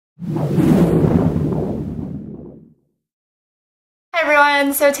Hi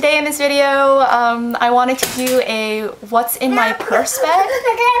everyone, so today in this video I wanted to do a what's in my purse bag.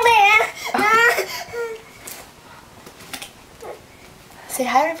 Say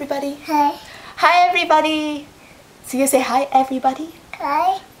hi everybody. Hi. Hi everybody. So you say hi everybody.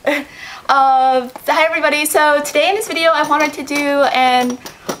 Hi. Hi everybody. So today in this video I wanted to do, and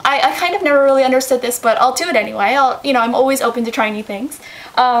I kind of never really understood this, but I'll do it anyway. I'm always open to trying new things.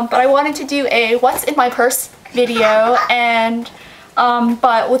 But I wanted to do a what's in my purse video, and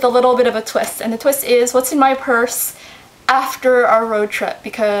but with a little bit of a twist. And the twist is what's in my purse after our road trip,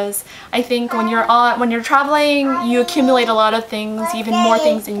 because I think when you're traveling, you accumulate a lot of things, even more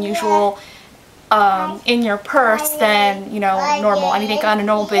things than usual, in your purse than normal. And I think on a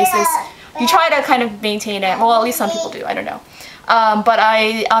normal basis you try to kind of maintain it. Well, at least some people do, I don't know. But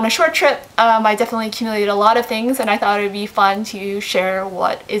on a short trip, I definitely accumulated a lot of things, and I thought it would be fun to share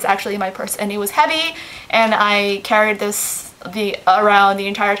what is actually in my purse. And it was heavy, and I carried this around the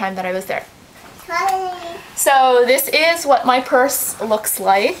entire time that I was there. So this is what my purse looks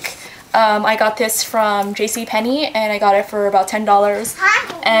like. I got this from JCPenney, and I got it for about $10.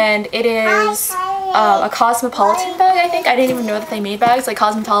 And it is a Cosmopolitan bag, I think. I didn't even know that they made bags, like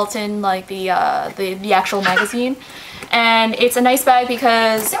Cosmopolitan, like the actual magazine. And it's a nice bag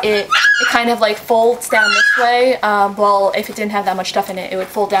because it kind of like folds down this way. Well, if it didn't have that much stuff in it, it would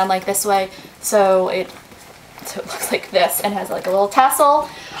fold down like this way. So it looks like this and has like a little tassel.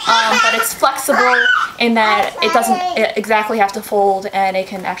 But it's flexible in that it doesn't exactly have to fold, and it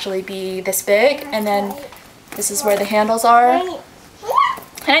can actually be this big. And then this is where the handles are. And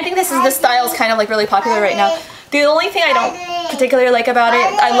I think this style is kind of like really popular right now. The only thing I don't particularly like about it,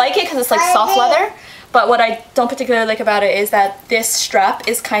 I like it because it's like soft leather, but what I don't particularly like about it is that this strap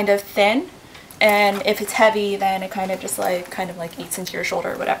is kind of thin, and if it's heavy, then it kind of eats into your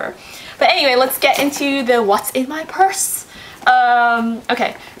shoulder or whatever. But anyway, let's get into the what's in my purse.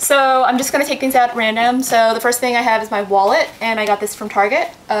 Okay, so I'm just gonna take things out at random. So the first thing I have is my wallet, and I got this from Target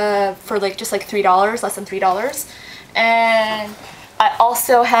for just like $3, less than $3. And I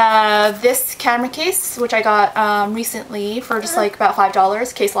also have this camera case, which I got recently for just like about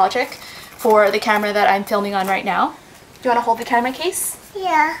 $5, Case Logic, for the camera that I'm filming on right now. Do you want to hold the camera case?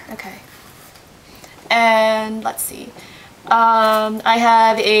 Yeah. Okay. And let's see. I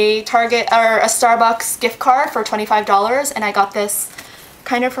have a Target or a Starbucks gift card for $25, and I got this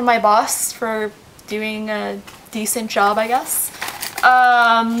kind of from my boss for doing a decent job, I guess.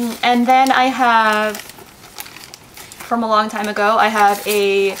 And then I have, from a long time ago, I have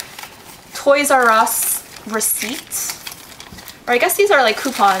a Toys R Us receipt. Or I guess these are like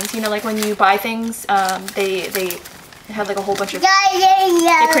coupons, like when you buy things, they have like a whole bunch of, they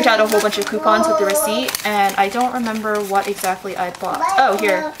print out a whole bunch of coupons with the receipt, and I don't remember what exactly I bought. Oh,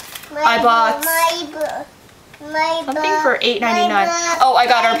 here. I bought something for $8.99. Oh, I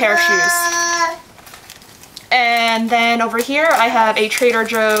got her a pair of shoes. And then over here I have a Trader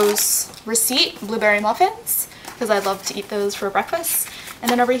Joe's receipt, blueberry muffins, because I love to eat those for breakfast. And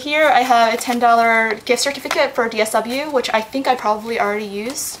then over here I have a $10 gift certificate for DSW, which I think I probably already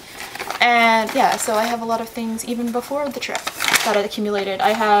used. And yeah, so I have a lot of things even before the trip that I accumulated.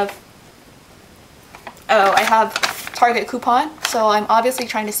 I have Target coupon, so I'm obviously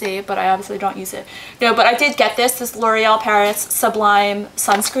trying to save, but I obviously don't use it. No, but I did get this L'Oreal Paris Sublime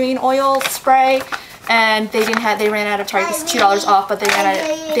Sunscreen Oil Spray, and they ran out of Target. It's $2 off, but they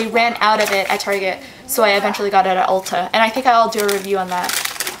ran out of it at Target, so I eventually got it at Ulta, and I think I'll do a review on that.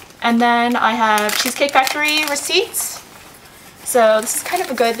 And then I have Cheesecake Factory receipts. So this is kind of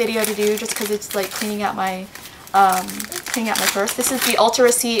a good video to do just because it's like cleaning out my purse. This is the Ulta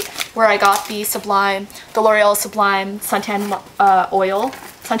receipt where I got the L'Oreal Sublime suntan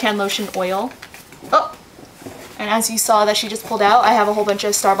lotion oil. Oh, and as you saw that she just pulled out, I have a whole bunch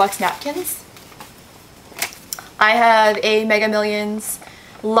of Starbucks napkins. I have a Mega Millions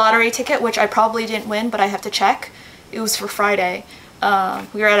lottery ticket, which I probably didn't win, but I have to check. It was for Friday.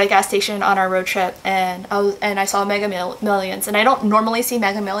 We were at a gas station on our road trip, and I saw Mega Millions, and I don't normally see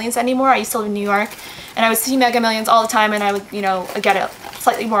Mega Millions anymore. I used to live in New York, and I would see Mega Millions all the time, and I would, get it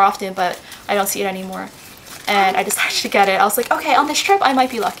slightly more often, but I don't see it anymore. And I decided to get it. I was like, okay, on this trip I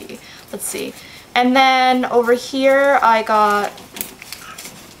might be lucky. Let's see. And then over here I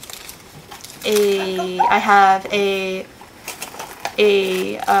have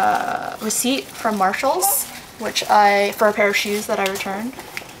a receipt from Marshall's, for a pair of shoes that I returned.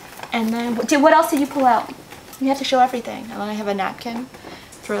 And then, what else did you pull out? You have to show everything. And then I have a napkin.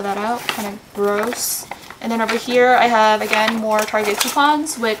 Throw that out. Kind of gross. And then over here I have, again, more Target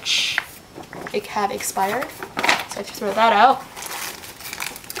coupons, which have expired. So I have to throw that out.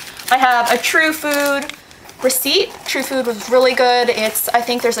 I have a True Food receipt. True Food was really good. I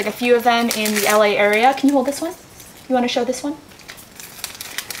think there's like a few of them in the LA area. Can you hold this one? You want to show this one?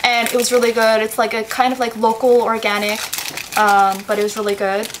 And it was really good. It's like a kind of like local organic, but it was really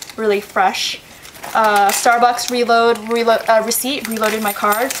good, really fresh. Starbucks receipt, reloaded my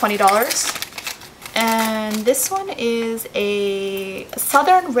card, $20. And this one is a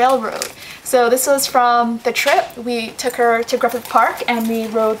Southern Railroad. So this was from the trip. We took her to Griffith Park and we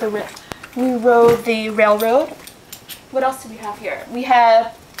rode the railroad. What else do we have here? We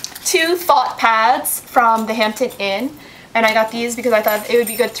have 2 thought pads from the Hampton Inn. And I got these because I thought it would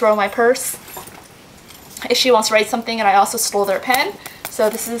be good to throw in my purse if she wants to write something, and I also stole their pen. So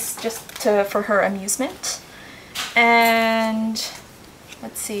this is just for her amusement. And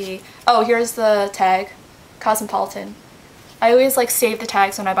let's see. Oh, here's the tag. Cosmopolitan. I always like save the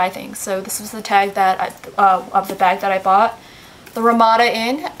tags when I buy things. So this was the tag that of the bag that I bought. The Ramada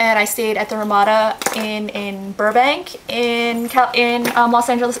Inn, and I stayed at the Ramada Inn in Burbank in Los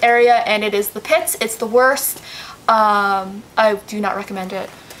Angeles area, and it is the pits. It's the worst. I do not recommend it.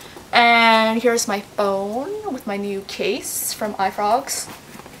 And here's my phone with my new case from iFrogs.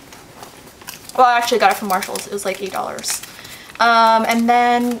 Well, I actually got it from Marshalls. It was like $8. And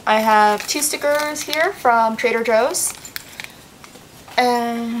then I have 2 stickers here from Trader Joe's.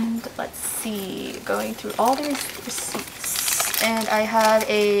 And let's see, going through all these receipts. And I have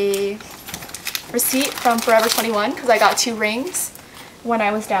a receipt from Forever 21 because I got 2 rings when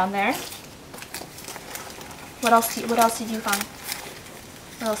I was down there. What else did you find?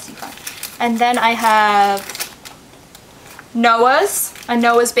 What else did you find? And then I have a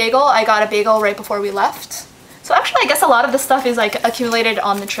Noah's bagel. I got a bagel right before we left. So actually I guess a lot of the stuff is like accumulated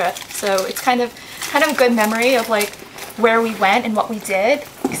on the trip. So it's kind of a good memory of like where we went and what we did.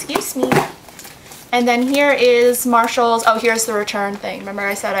 Excuse me. And then here is Marshall's. Oh, here's the return thing. Remember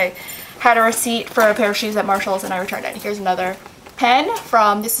I said I had a receipt for a pair of shoes at Marshall's and I returned it. Here's another pen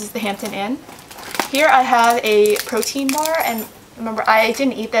from, this is the Hampton Inn. Here I have a protein bar, and remember I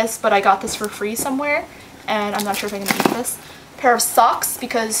didn't eat this, but I got this for free somewhere, and I'm not sure if I'm gonna eat this. A pair of socks,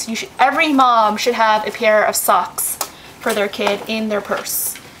 because every mom should have a pair of socks for their kid in their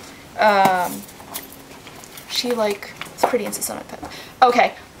purse. She like is pretty insistent on it.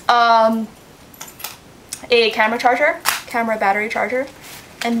 Okay, a camera battery charger,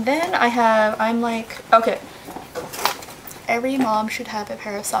 and then I'm like, okay, every mom should have a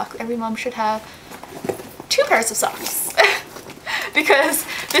pair of socks. Every mom should have 2 pairs of socks because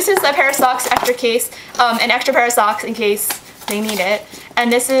this is a pair of socks extra case, an extra pair of socks in case they need it.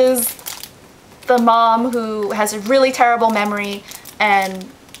 And this is the mom who has a really terrible memory and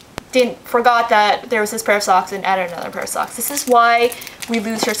forgot that there was this pair of socks and added another pair of socks. This is why we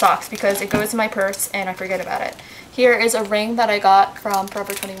lose her socks, because it goes in my purse and I forget about it. Here is a ring that I got from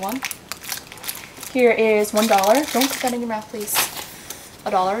Forever 21. Here is $1. Don't put that in your mouth, please.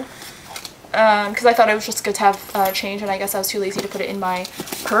 $1. Because I thought it was just good to have change, and I guess I was too lazy to put it in my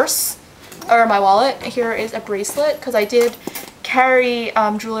purse or my wallet. Here is a bracelet because I did carry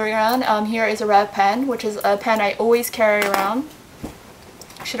jewelry around. Here is a Rev pen, which is a pen I always carry around.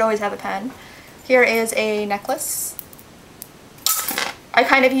 I should always have a pen. Here is a necklace. I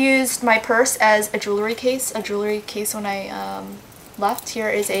kind of used my purse as a jewelry case when I left. Here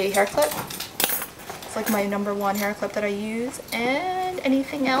is a hair clip. It's like my #1 hair clip that I use. And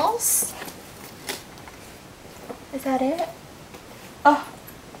anything else? Is that it? Oh.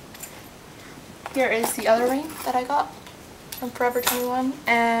 Here is the other ring that I got from Forever 21.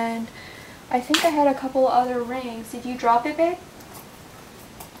 And I think I had a couple other rings. Did you drop it, babe?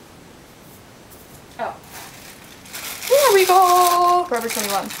 Oh. Here we go! Forever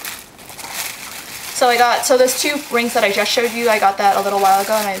 21. So those 2 rings that I just showed you, I got that a little while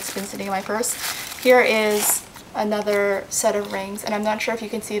ago and it's been sitting in my purse. Here is another set of rings, and I'm not sure if you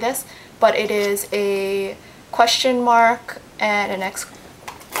can see this, but it is a question mark and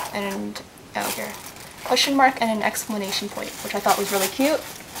question mark and an exclamation point, which I thought was really cute.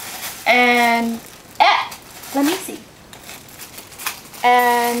 And let me see.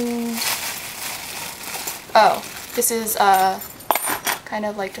 And oh, this is kind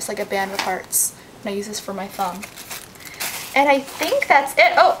of like just like a band with hearts, and I use this for my thumb. And I think that's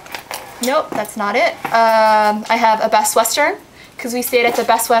it. Oh, nope, that's not it. I have a Best Western because we stayed at the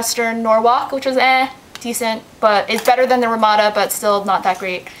Best Western Norwalk, which was decent, but it's better than the Ramada, but still not that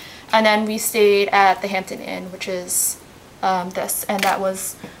great. And then we stayed at the Hampton Inn, which is this, and that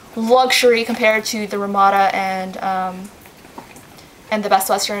was luxury compared to the Ramada and the Best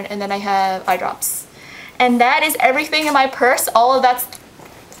Western. And then I have eye drops. And that is everything in my purse. All of that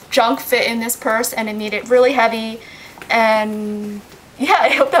junk fit in this purse, and it made it really heavy. And yeah, I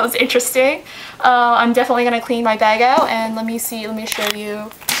hope that was interesting. I'm definitely gonna clean my bag out, and let me see, let me show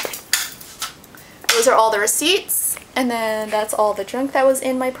you. Those are all the receipts, and then that's all the junk that was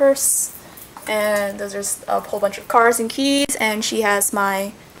in my purse. And those are a whole bunch of cards and keys, and she has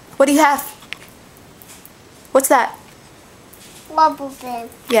my, what do you have? What's that? Bubble pin.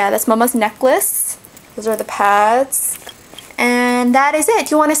 Yeah, that's Mama's necklace. Those are the pads. And that is it.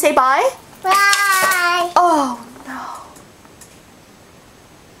 Do you want to say bye? Bye. Oh, no.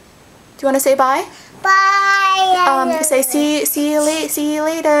 Do you want to say bye? Bye. Say see you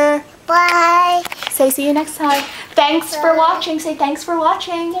later. Bye. Say see you next time. Thanks for watching. Say thanks for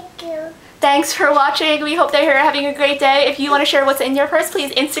watching. Thank you. Thanks for watching. We hope that you're having a great day. If you want to share what's in your purse,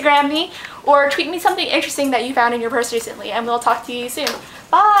 please Instagram me or tweet me something interesting that you found in your purse recently, and we'll talk to you soon.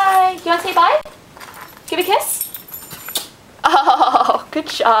 Bye. You want to say bye? Give a kiss? Oh, good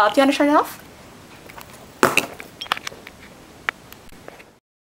job. Do you want to turn it off?